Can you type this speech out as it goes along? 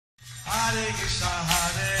Hare Krishna,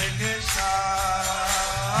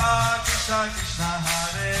 Krishna Krishna,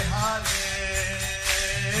 Hare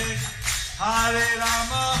Hare, Hare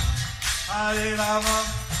Rama, Rama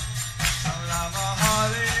Rama,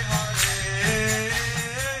 Hare Hare.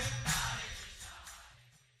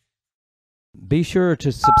 Be sure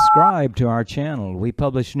to subscribe to our channel. We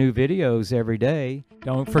publish new videos every day.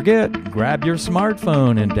 Don't forget, grab your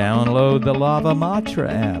smartphone and download the Lava Matra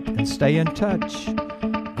app and stay in touch.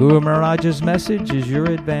 Guru Maharaj's message is your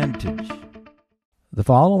advantage. The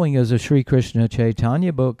following is a Sri Krishna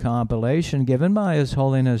Chaitanya book compilation given by His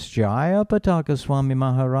Holiness Jaya Pataka Swami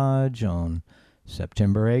Maharaj on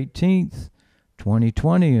September 18th,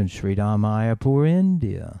 2020 in Sri Mayapur,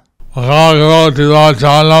 India.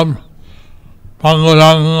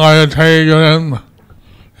 Pangulang ayatayaram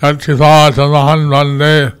yatithātamahan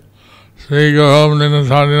vande Sri Gurum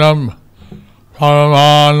Ninasarinam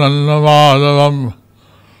Paramanandamādhavam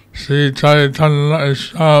Sri Chaitanya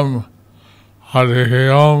Isham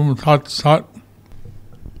Hare Om Tat Sat.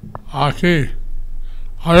 Aki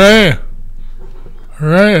Hare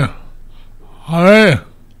Hare Hare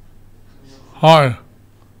Hare.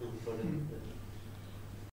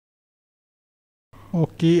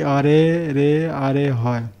 ওকি আরে রে আরে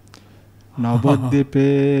হয় নবদ্বীপে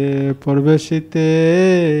প্রবেশিতে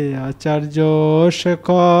আচার্য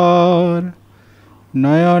শেখর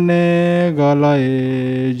নয়নে গলয়ে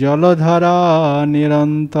জলধারা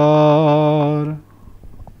নিরন্তর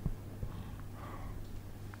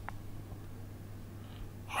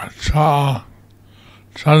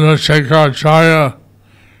Chandrasekhar Acharya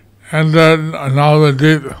entered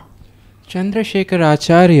Navadvipa. Chandrasekhar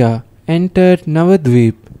Acharya entered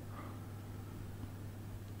Navadvipa.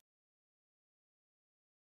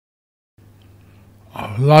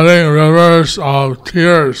 Flooding rivers of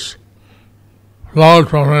tears flowed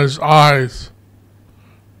from his eyes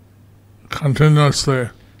continuously.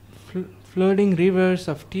 Flooding rivers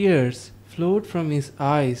of tears flowed from his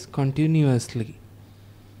eyes continuously.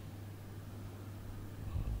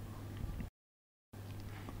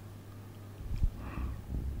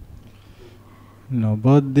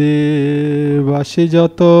 নবদ্বীপবাসী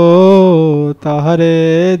যত তাহারে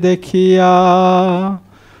দেখিয়া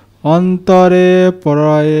অন্তরে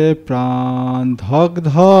পড়ে প্রাণ ধক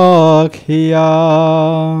ধক হিয়া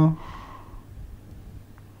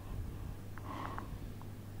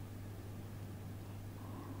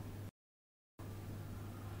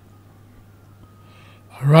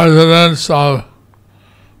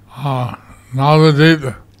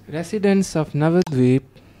Residents of Navadvipa,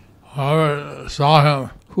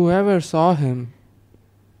 whoever saw him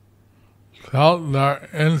felt their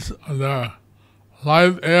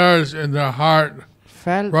life airs in their heart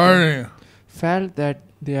burning. Felt that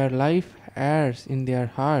their life airs in their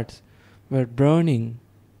hearts were burning.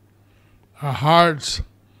 Their hearts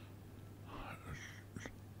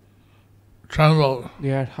trembled.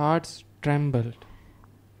 Their hearts trembled.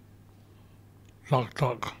 Tuk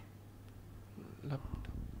tuk.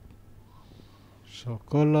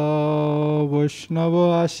 সকল বৈষ্ণব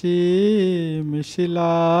আসি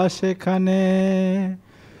মিশিলা সেখানে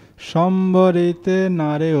সম্বরিতে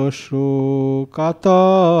নারে অশ্রু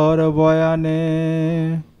কাতর বয়ানে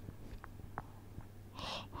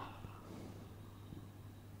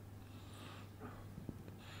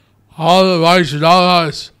All the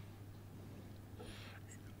Vaishnavas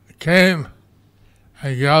came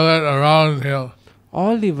and gathered around him.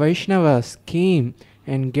 All the Vaishnavas came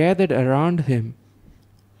and gathered around him.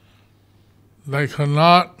 They could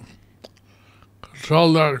not control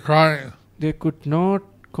their crying. They could not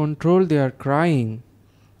control their crying.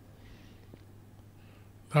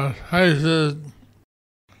 Their faces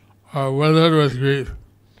are withered with grief.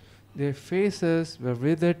 Their faces were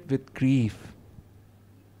withered with grief.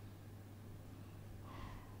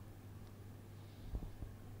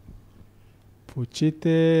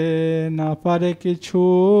 পুচিতে না পারে কিছু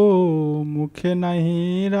মুখে নাহি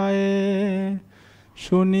রায়ে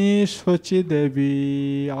শুনি শচী দেবী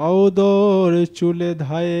আউদর চুলে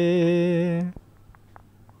ধায়ে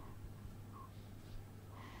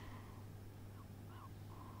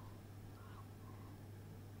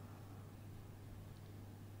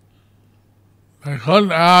They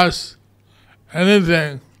couldn't ask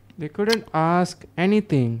anything. They couldn't ask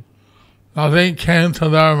anything. Nothing came to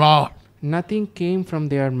their mouth. Nothing came from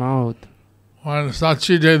their mouth. When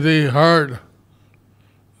Sachi Devi heard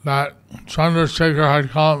that Chandrasekhar had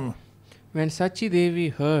come, when Sachi Devi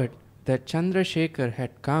heard that Chandrasekhar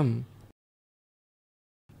had come,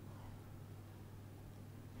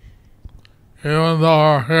 even though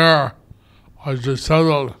her hair was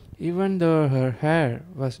disheveled, Even though her hair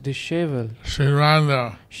was disheveled, she ran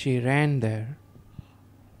there. she ran there.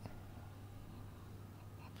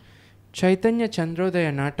 Chaitanya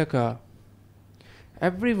Chandrodaya Nataka.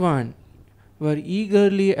 Everyone were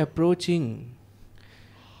eagerly approaching,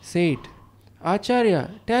 said,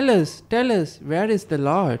 Acharya, tell us, where is the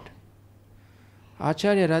Lord?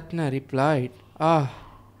 Acaryaratna replied, Ah,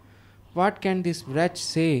 what can this wretch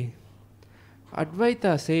say?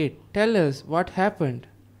 Advaita said, tell us what happened.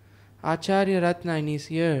 Acaryaratna in his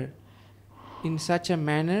ear, in such a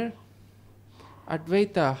manner?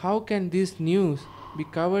 Advaita, how can this news be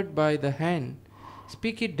covered by the hand?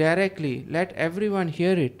 Speak it directly, let everyone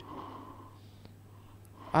hear it.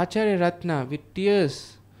 Acaryaratna, with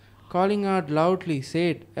tears, calling out loudly,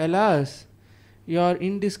 said, Alas, your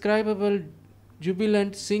indescribable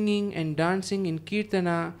jubilant singing and dancing in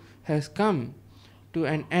Kirtana has come to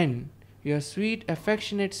an end. Your sweet,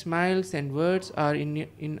 affectionate smiles and words are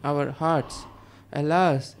in our hearts.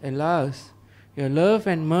 Alas, alas, your love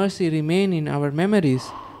and mercy remain in our memories.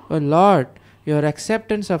 O Lord, your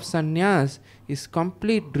acceptance of sannyas is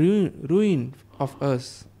complete ruin of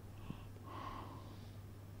us.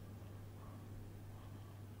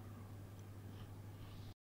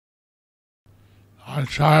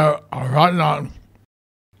 Acaryaratna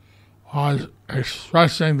was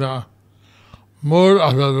expressing the mood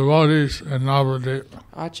of the devotees in Navadvipa.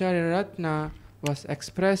 Acaryaratna was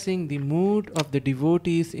expressing the mood of the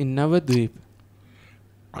devotees in Navadvipa.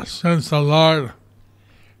 Since the Lord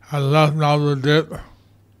had left Navadvipa,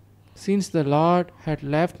 Since the Lord had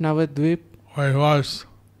left Navadvipa, where he was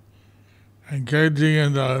engaging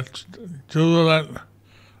in the jubilant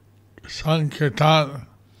Sankirtan,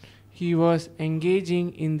 he was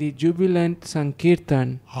engaging in the jubilant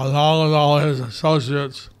Sankirtan along with all his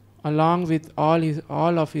associates. along with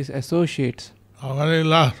all of his associates. When he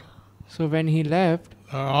left, So when he left,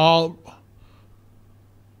 they're all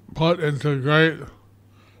put into great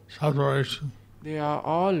separation. they are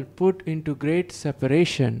all put into great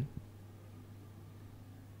separation.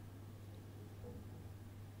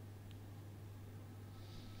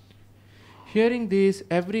 Hearing this,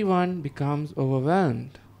 everyone becomes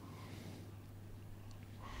overwhelmed.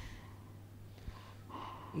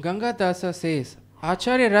 Gangadasa says,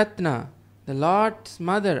 Acaryaratna, the Lord's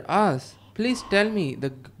mother, asks, please tell me the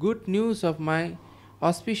good news of my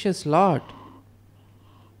auspicious Lord.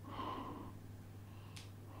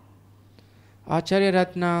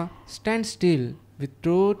 Acaryaratna stands still, with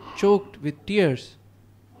throat choked with tears.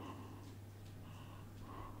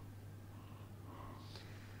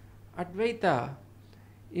 Advaita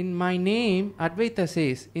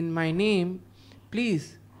says, in my name,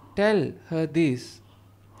 please tell her this.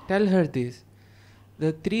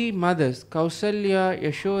 The three mothers, Kausalya,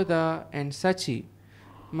 Yashoda and Sachi,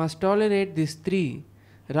 must tolerate these three: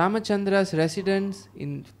 Ramachandra's residence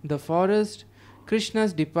in the forest,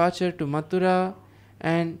 Krishna's departure to Mathura,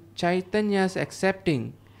 and Chaitanya's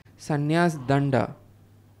accepting sannyas danda.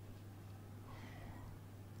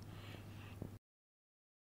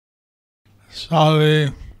 So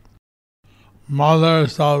the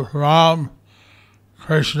mothers of Ram,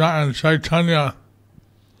 Krishna and Chaitanya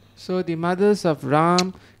So the mothers of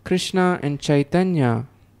Ram, Krishna and Chaitanya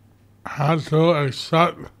had to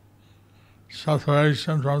accept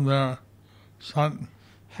separation from their son.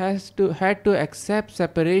 had to accept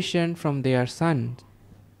separation from their son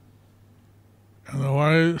In the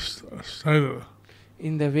way stated.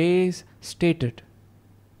 in the ways stated.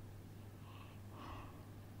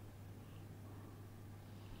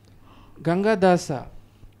 Gangadasa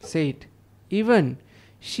said, even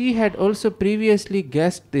she had also previously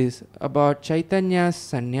guessed this about Chaitanya's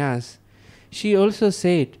sannyas. She also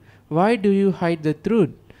said, why do you hide the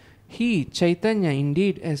truth? He, Chaitanya,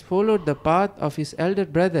 indeed has followed the path of his elder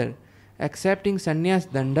brother, accepting sannyas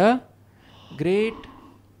danda. Great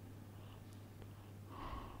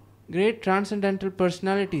transcendental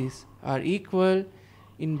personalities are equal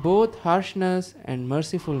in both harshness and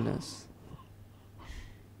mercifulness.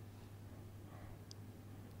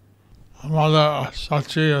 Mother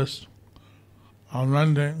Sachi is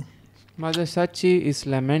lamenting. Mother Sachi is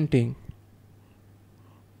lamenting.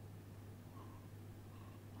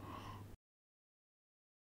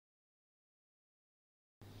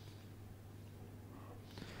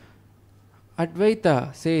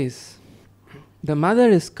 Advaita says, the mother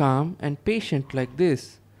is calm and patient like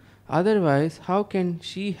this. Otherwise, how can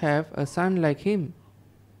she have a son like him?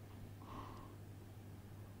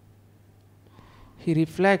 He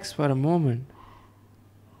reflects for a moment.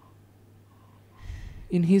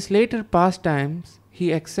 In his later pastimes,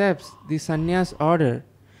 he accepts the sannyas order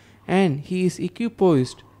and he is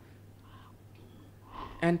equipoised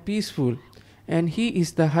and peaceful, and he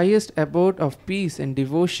is the highest abode of peace and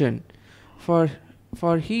devotion, for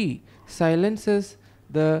he silences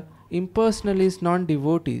the impersonalist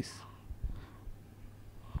non-devotees.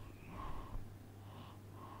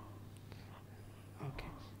 Okay.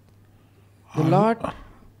 The Lord.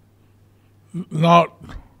 Not.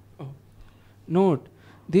 Note,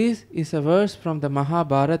 this is a verse from the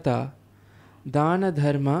Mahabharata, Dana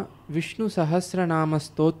Dharma Vishnu Sahasranama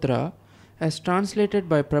Stotra, as translated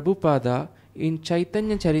by Prabhupada in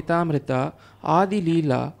Chaitanya Charitamrita Adi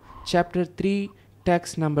Leela, chapter 3,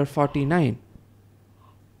 text number 49.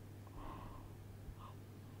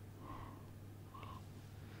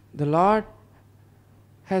 The Lord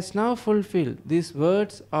has now fulfilled these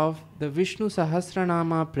words of the Vishnu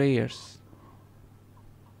Sahasranama prayers.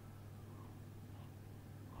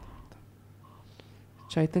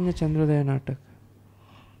 Chaitanya Chandrodaya Natak.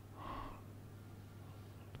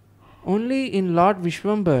 Only in Lord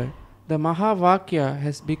Vishwambar the Mahavakya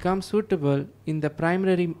has become suitable in the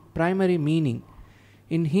primary meaning.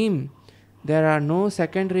 In him there are no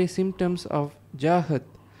secondary symptoms of Jahat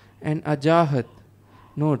and Ajahat.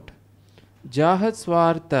 Note, Jahat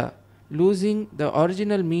Swartha, losing the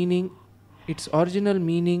original meaning, its original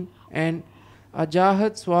meaning, and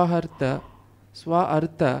Ajahat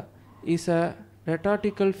Swaartha is a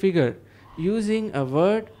rhetorical figure using a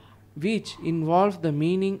word which involves the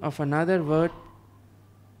meaning of another word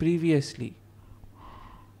previously.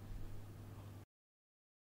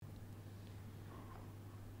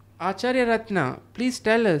 Acaryaratna, please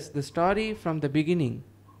tell us the story from the beginning.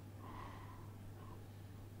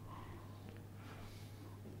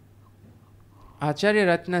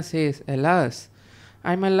 Acaryaratna says, alas,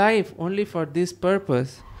 I am alive only for this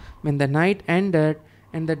purpose. When the night ended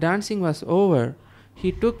and the dancing was over,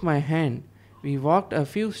 he took my hand. We walked a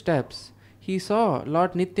few steps. He saw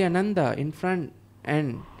Lord Nityananda in front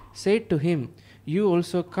and said to him, you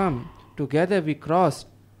also come. Together we crossed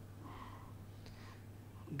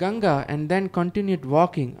Ganga and then continued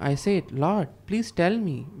walking. I said, Lord, please tell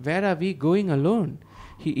me, where are we going alone?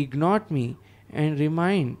 He ignored me and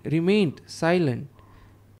remained silent.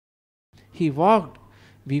 He walked,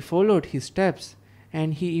 we followed his steps,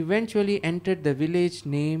 and he eventually entered the village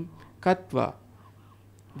named Katwa,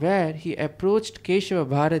 where he approached Keshava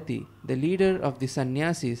Bharati, the leader of the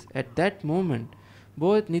sannyasis. At that moment,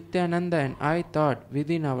 both Nityananda and I thought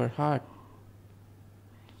within our heart,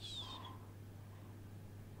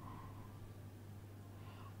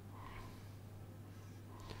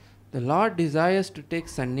 the Lord desires to take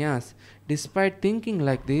sannyas. Despite thinking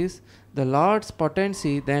like this, the Lord's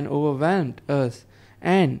potency then overwhelmed us,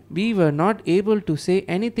 and we were not able to say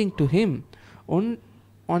anything to him. On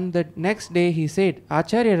the next day he said,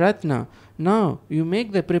 Acaryaratna, now you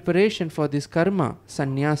make the preparation for this karma,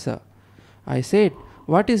 sannyasa. I said,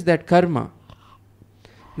 what is that karma?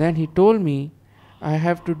 Then he told me, I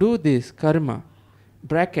have to do this karma,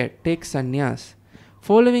 bracket, take sannyas.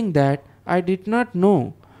 Following that, I did not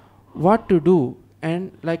know what to do,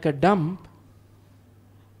 and like a dumb,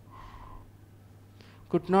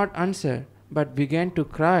 could not answer but began to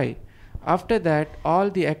cry. After that,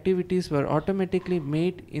 all the activities were automatically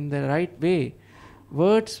made in the right way.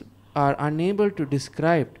 Words are unable to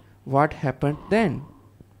describe what happened then.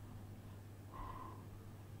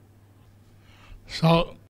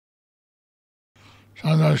 So,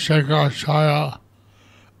 Chandrasekhar Acharya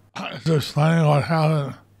is explaining what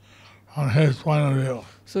happened from his point of view.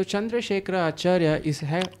 So Chandrasekhara Acharya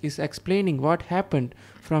is explaining what happened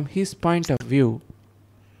from his point of view.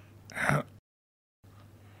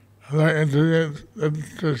 And it's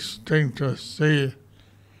interesting to see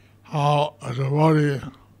how a devotee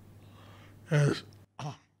is.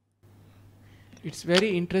 It's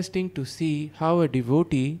very interesting to see how a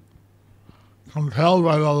devotee, compelled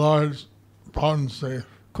by the Lord's potency,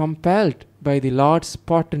 compelled by the Lord's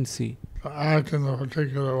potency, to act in a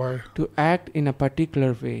particular way. to act in a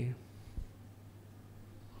particular way.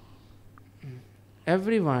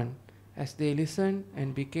 Everyone, as they listened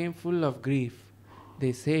and became full of grief,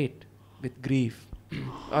 they said with grief,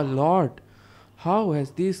 "O Lord, how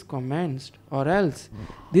has this commenced? Or else,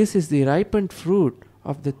 this is the ripened fruit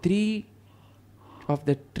of the tree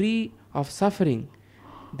of suffering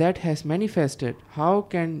that has manifested. How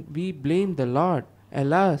can we blame the Lord?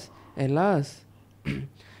 Alas, alas."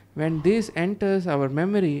 When this enters our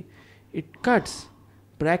memory, it cuts,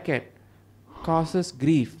 bracket, causes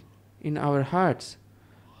grief in our hearts.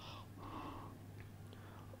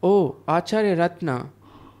 Oh, Acaryaratna,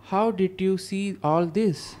 how did you see all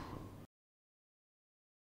this?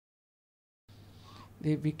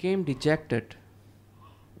 They became dejected.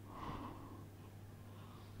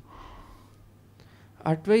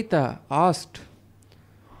 Advaita asked,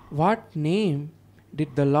 what name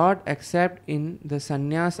did the Lord accept in the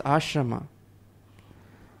sannyas ashrama?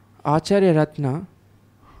 Acaryaratna,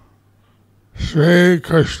 Sri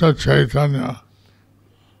Krishna Chaitanya.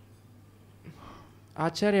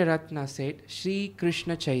 Acaryaratna said, Sri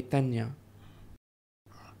Krishna Chaitanya.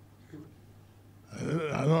 I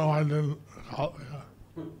don't know why I didn't call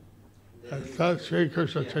it. That's Sri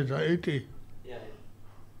Krishna Chaitanya 80.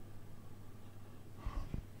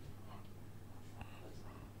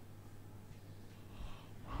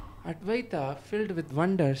 Advaita, filled with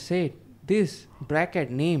wonder, said, this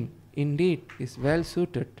bracket name indeed is well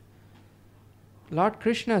suited. Lord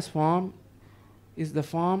Krishna's form is the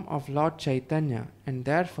form of Lord Chaitanya, and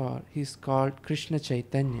therefore he is called Krishna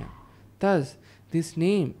Chaitanya. Thus, this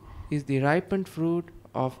name is the ripened fruit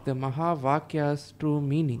of the Mahavakya's true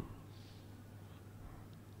meaning.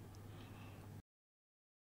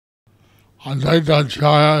 Advaita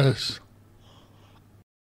Acharya is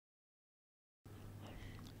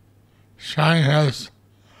showing his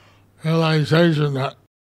realization that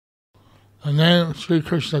the name Sri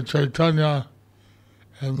Krishna Chaitanya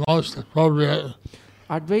is most appropriate.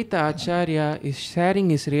 Advaita Acharya is sharing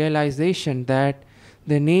his realization that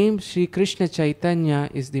the name Sri Krishna Chaitanya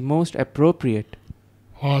is the most appropriate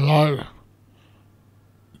for Lord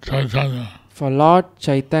Chaitanya, for Lord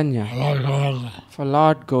Chaitanya, Lord Gauranga. for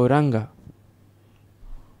Lord Gauranga.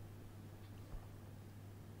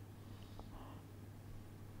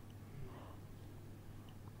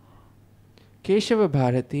 Keshava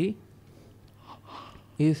Bharati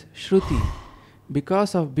is Shruti.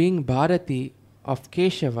 Because of being Bharati of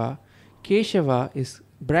Keshava, Keshava is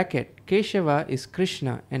bracket, Keshava is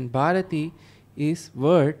Krishna and Bharati is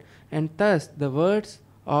word, and thus the words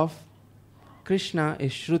of Krishna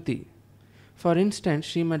is Shruti. For instance,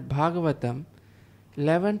 Srimad Bhagavatam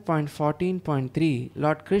 11.14.3,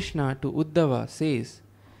 Lord Krishna to Uddhava says,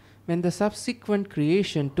 when the subsequent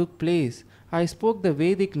creation took place, I spoke the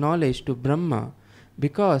Vedic knowledge to Brahma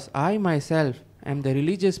because I myself am the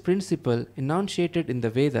religious principle enunciated in the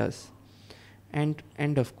Vedas. End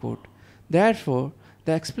of quote. Therefore,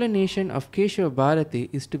 the explanation of Keshava Bharati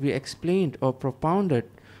is to be explained or propounded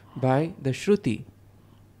by the Shruti.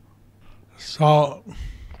 So,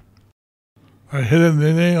 the hidden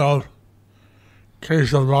meaning of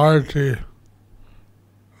Keshava Bharati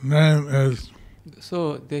name is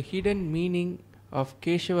So, the hidden meaning of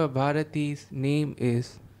Keshava Bharati's name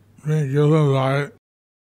is being given by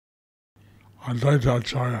Advaita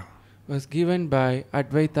Acharya. was given by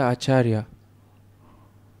Advaita Acharya.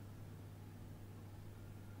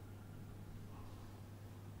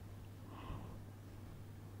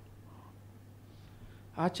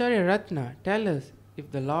 Acaryaratna, tell us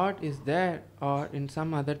if the Lord is there or in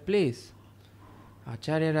some other place.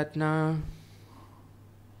 Acaryaratna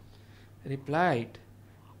replied,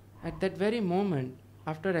 at that very moment,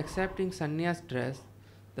 after accepting sannyas dress,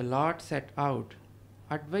 the Lord set out.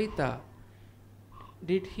 Advaita,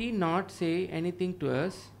 did he not say anything to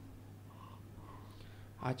us?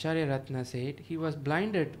 Acaryaratna said, he was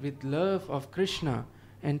blinded with love of Krishna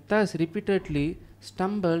and thus repeatedly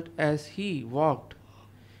stumbled as he walked.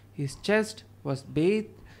 His chest was bathed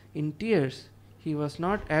in tears. He was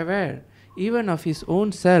not aware even of his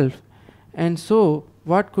own self, and so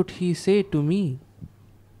what could he say to me?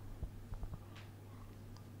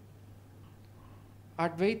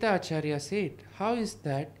 Advaita Acharya said, how is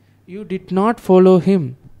that you did not follow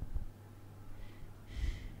him?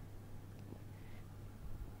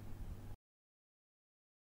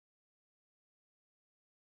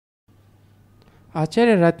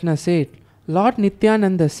 Acaryaratna said, Lord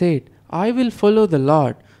Nityananda said, I will follow the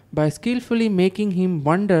Lord by skillfully making him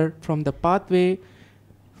wander from pathway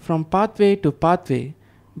to pathway.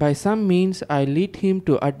 By some means I lead him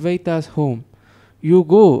to Advaita's home. You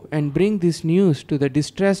go and bring this news to the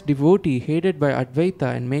distressed devotee hated by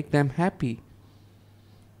Advaita and make them happy.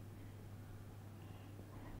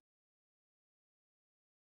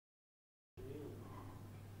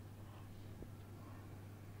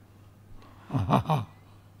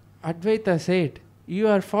 Advaita said, you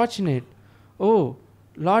are fortunate. Oh,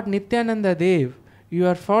 Lord Nityananda Dev, you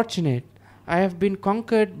are fortunate. I have been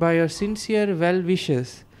conquered by your sincere well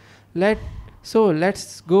wishes.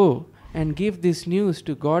 Let's go and give this news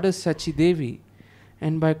to Goddess Sachi Devi,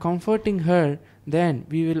 and by comforting her, then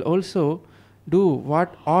we will also do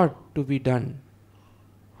what ought to be done.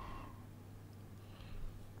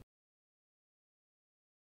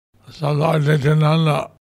 So Lord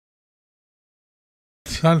Nityananda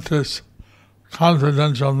sent his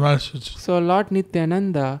confidential message. So Lord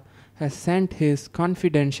Nityananda has sent his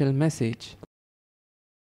confidential message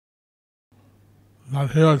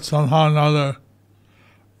that he would somehow or another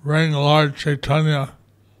bring Lord Chaitanya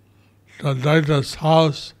to Advaita's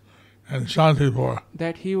house in Shantipur.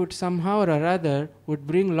 That he would somehow or other would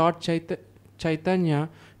bring Lord Chaitanya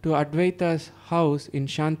to Advaita's house in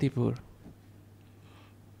Shantipur.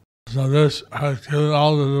 So this has given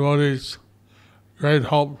all the devotees great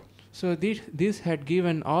hope. So this had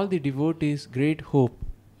given all the devotees great hope.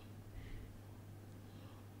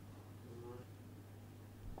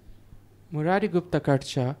 Murari Gupta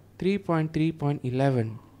Katsha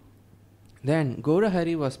 3.3.11. Then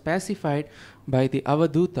Gaurahari was pacified by the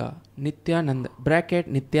Avaduta Nityananda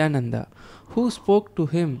Nityananda, who spoke to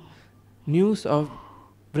him news of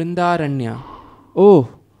Vrindaranya.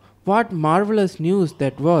 Oh, what marvelous news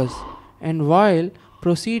that was! And while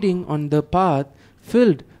proceeding on the path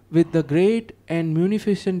filled with the great and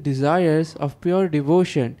munificent desires of pure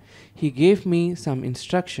devotion, he gave me some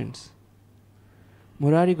instructions.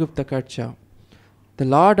 Murari Gupta Katsha. The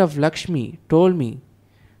Lord of Lakshmi told me,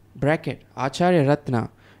 Acaryaratna,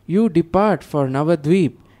 you depart for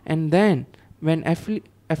Navadvipa, and then, when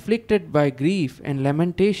afflicted by grief and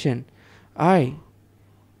lamentation, I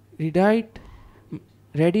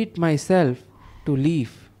readied myself to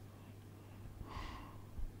leave.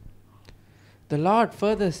 The Lord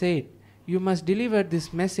further said, you must deliver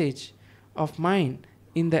this message of mine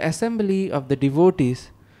in the assembly of the devotees,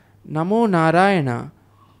 Namo Narayana,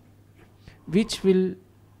 which will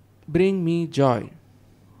bring me joy.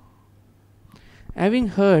 Having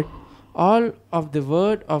heard all of the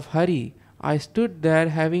word of Hari, I stood there,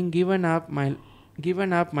 having given up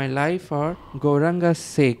my life for Gauranga's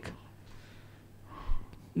sake.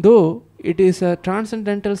 Though it is a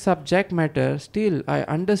transcendental subject matter, still I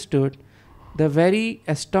understood the very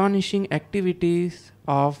astonishing activities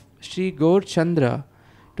of Sri Gaur Chandra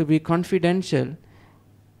to be confidential,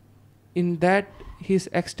 in that his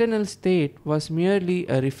external state was merely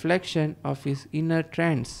a reflection of his inner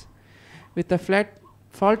trance. With a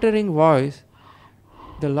faltering voice,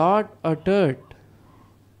 the Lord uttered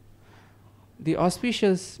the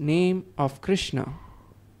auspicious name of Krishna.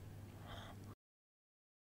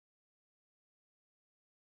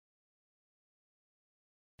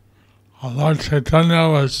 Lord Chaitanya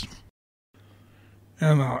was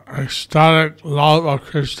in an ecstatic love of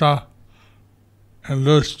Krishna and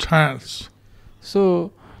loose trance.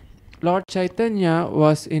 So, Lord Chaitanya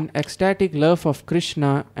was in ecstatic love of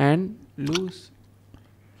Krishna and loose.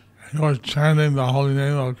 He was chanting the holy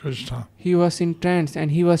name of Krishna. He was in trance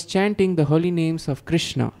and he was chanting the holy names of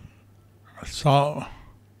Krishna. So,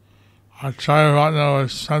 Acaryaratna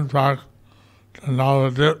was sent back to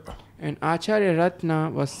Navadvipa. And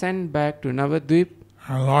Acaryaratna was sent back to Navadvipa.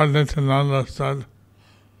 And Lord Nityananda said,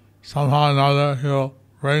 somehow or another he'll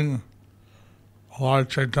bring Lord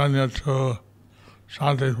Chaitanya to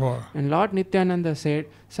Shantipur. And Lord Nityananda said,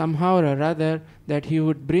 somehow or other, that he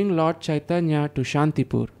would bring Lord Chaitanya to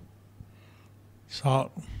Shantipur.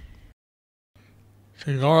 So,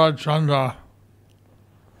 Sri Gaura Chandra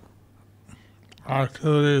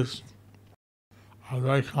activities are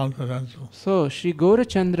very confidential. So, Sri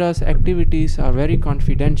Gaurachandra's activities are very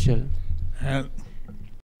confidential. And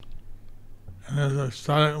in his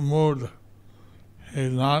ecstatic mood, he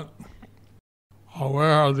is not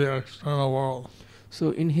aware of the external world.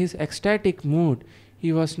 So, in his ecstatic mood,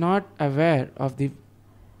 he was not aware of the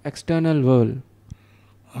external world.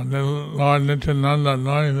 And then Lord Nityananda,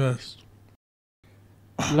 knowing this,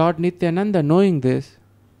 Lord Nityananda, knowing this,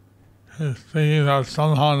 he's thinking that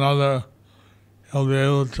somehow or another he'll be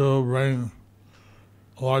able to bring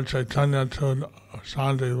Lord Chaitanya to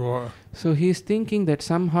Shantipur. so he is thinking that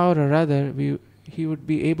somehow or other he would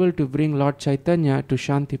be able to bring Lord Chaitanya to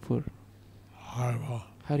Shantipur. Haribol.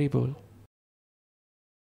 Haribol.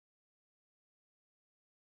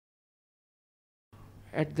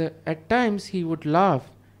 At times he would laugh,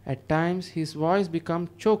 at times his voice become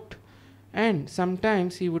choked, and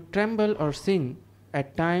sometimes he would tremble or sing,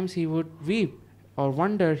 at times he would weep or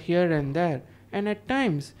wander here and there, and at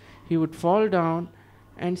times he would fall down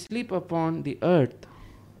and sleep upon the earth.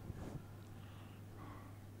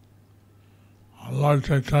 Lord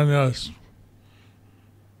Chaitanya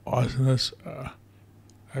was in this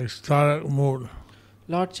ecstatic mood.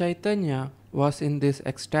 Lord Chaitanya was in this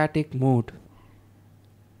ecstatic mood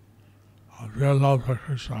of pure love for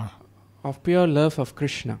Krishna. Of pure love of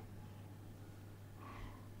Krishna.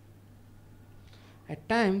 At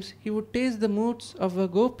times he would taste the moods of a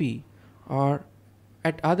gopi, or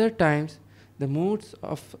at other times the moods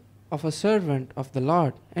of a servant of the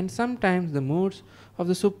Lord, and sometimes the moods of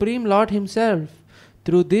the Supreme Lord himself.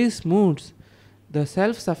 Through these moods, the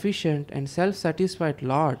self-sufficient and self-satisfied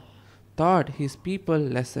Lord taught his people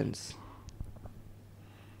lessons.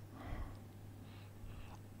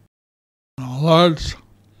 Lord's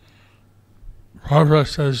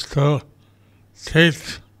purpose is to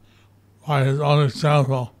teach by His own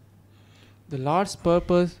example. The Lord's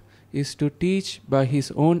purpose is to teach by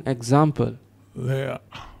His own example. The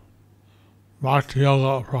Bhakti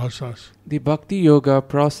Yoga process. The Bhakti Yoga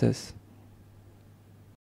process.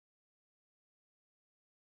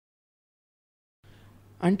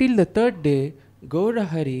 Until the third day,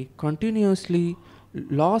 Gaurahari continuously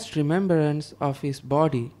lost remembrance of his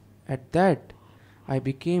body. At that, I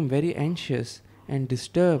became very anxious and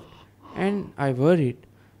disturbed, and I worried.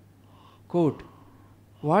 Quote,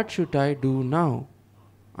 "What should I do now?"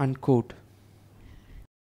 Unquote.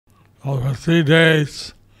 For 3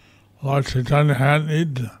 days, Lord Chaitanya hadn't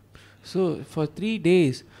eaten. So, for 3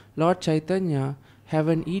 days, Lord Chaitanya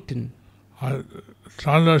haven't eaten.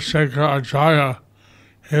 Chandrasekhar Acharya,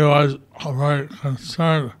 he was very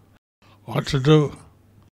concerned what to do.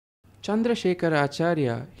 Chandrasekhara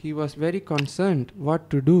Acharya, he was very concerned what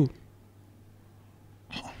to do.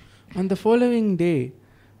 On the following day,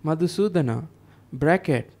 Madhusudana,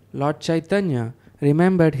 bracket, Lord Chaitanya,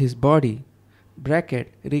 remembered his body,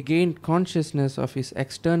 bracket, regained consciousness of his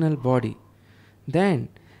external body. Then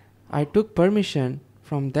I took permission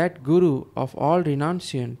from that Guru of all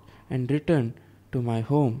renunciant and returned to my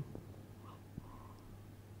home.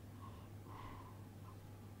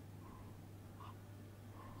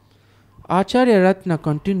 Acaryaratna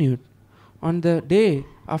continued, on the day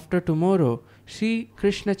after tomorrow, Sri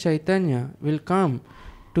Krishna Chaitanya will come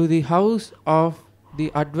to the house of the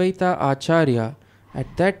Advaita Acharya.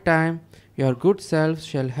 At that time, your good self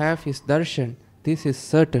shall have his darshan. This is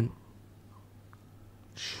certain.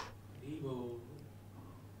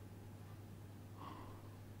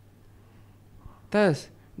 Thus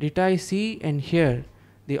did I see and hear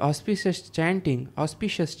the auspicious chanting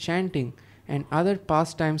and other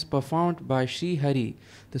pastimes performed by Sri Hari,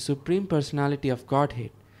 the Supreme Personality of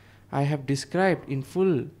Godhead. I have described in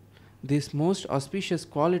full this most auspicious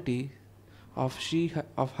quality of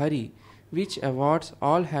Hari, which awards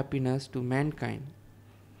all happiness to mankind.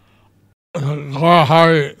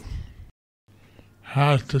 Hari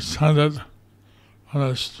has descended from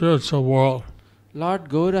the spiritual world. Lord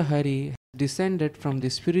Gaurahari descended from the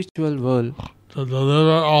spiritual world to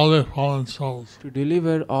deliver all the fallen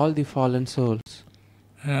souls.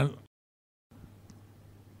 And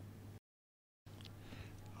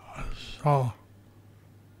so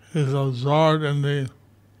he's absorbed in the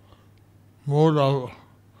mood of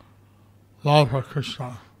love for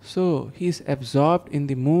Krishna. So he is absorbed in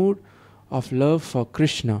the mood of love for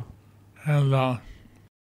Krishna. And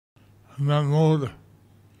in that mood,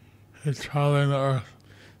 he's traveling the earth.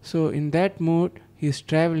 So in that mood, he is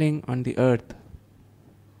traveling on the earth.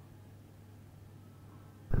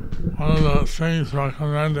 One of the things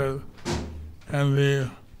recommended in the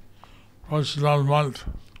Purushottam month.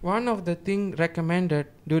 One of the things recommended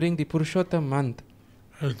during the Purushottam month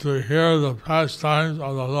is to hear the pastimes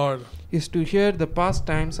of the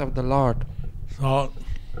Lord. So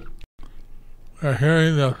we are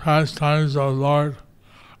hearing the pastimes of Lord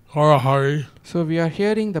Gaurahari. So we are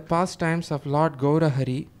hearing the pastimes of Lord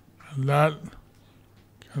Gaurahari. And that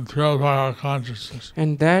can purify our consciousness.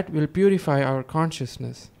 And that will purify our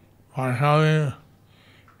consciousness. By having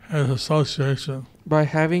his association. By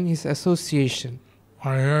having his association.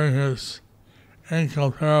 By hearing his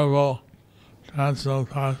incomparable transcendental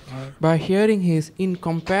pastimes. By hearing his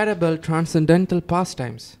incomparable transcendental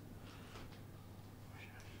pastimes.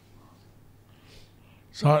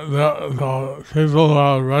 So the people who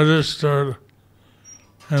are registered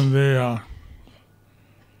in the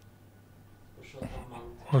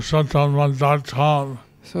Purushottammonth.com.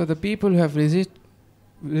 So the people who have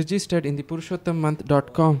registered in the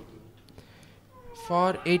Purushottammonth.com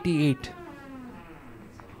for 88.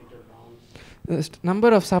 The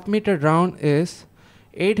number of submitted round is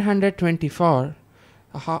 824.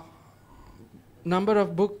 Number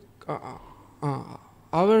of book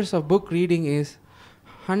hours of book reading is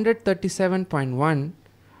 137.1.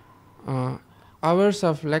 Hours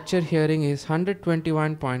of lecture hearing is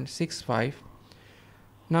 121.65.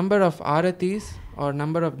 Number of aratis or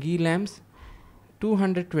number of ghee lamps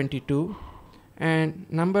 222, and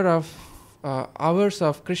number of hours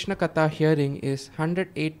of Krishna Katha hearing is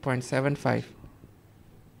 108.75.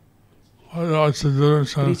 What's the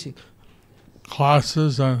difference in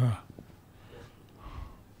classes and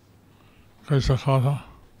Krishna Katha?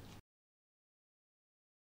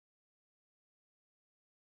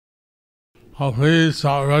 Please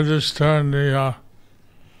register in the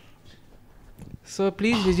So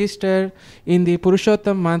please register in the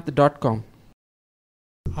Purushottammonth.com.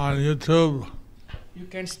 On YouTube. You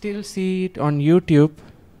can still see it on YouTube.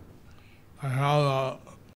 I have a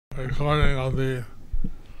recording of the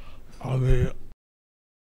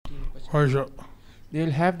worship. They will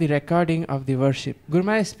have the recording of the worship.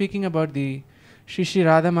 Gurma is speaking about the Shri Shri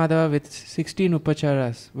Radha Madhava with 16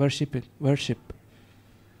 upacharas, worship.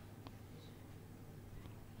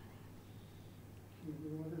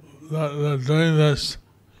 They're doing this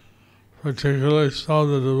particularly so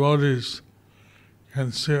the devotees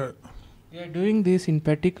can see it. They are doing this in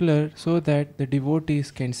particular so that the devotees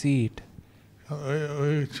can see it.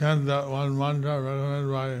 We chant that one mantra recommended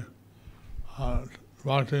by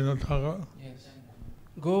Bhaktivinoda Thakur. Yes.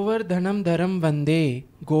 Govardhanam dharam vande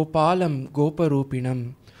gopalam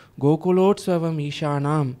goparupinam gokulotsvavam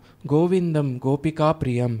ishanam govindam gopika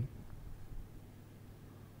priyam.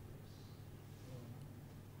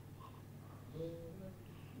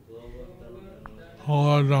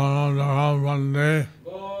 Govardhanam dharam vande.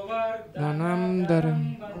 Dhanam dharam.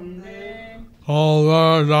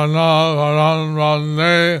 Govardhanam dharam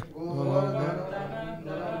vande. Govardhanam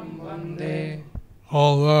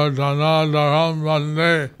dharam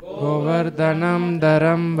vande. Govardhanam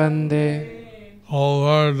dharam vande.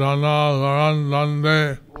 Govardhana dharam vande.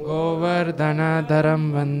 Govardhana dharam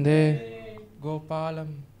vande. Gopalam.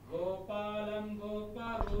 Gopalam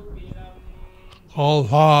goparupinam.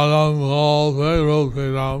 Gopalam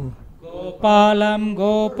goparupinam. Gopalam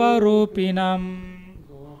goparupinam.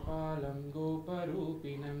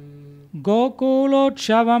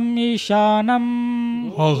 Gokulotshavam ishanam.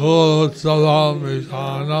 Gokulotsavam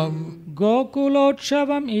ishanam.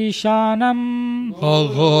 Gokulotshavam ishanam.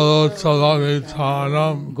 Gokulotsavam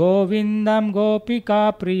ishanam. Govindam gopika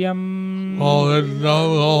priyam. Govindam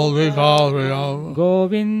gopika priyam.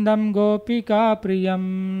 Govindam gopika priyam.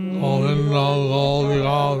 Govindam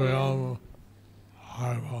gopika priyam.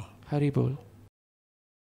 Haribol. Haribol.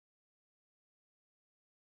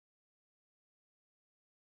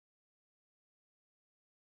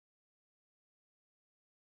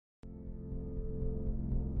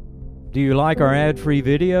 Do you like our ad-free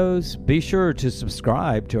videos? Be sure to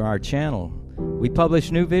subscribe to our channel. We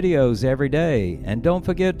publish new videos every day, and don't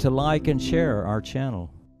forget to like and share our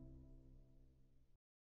channel.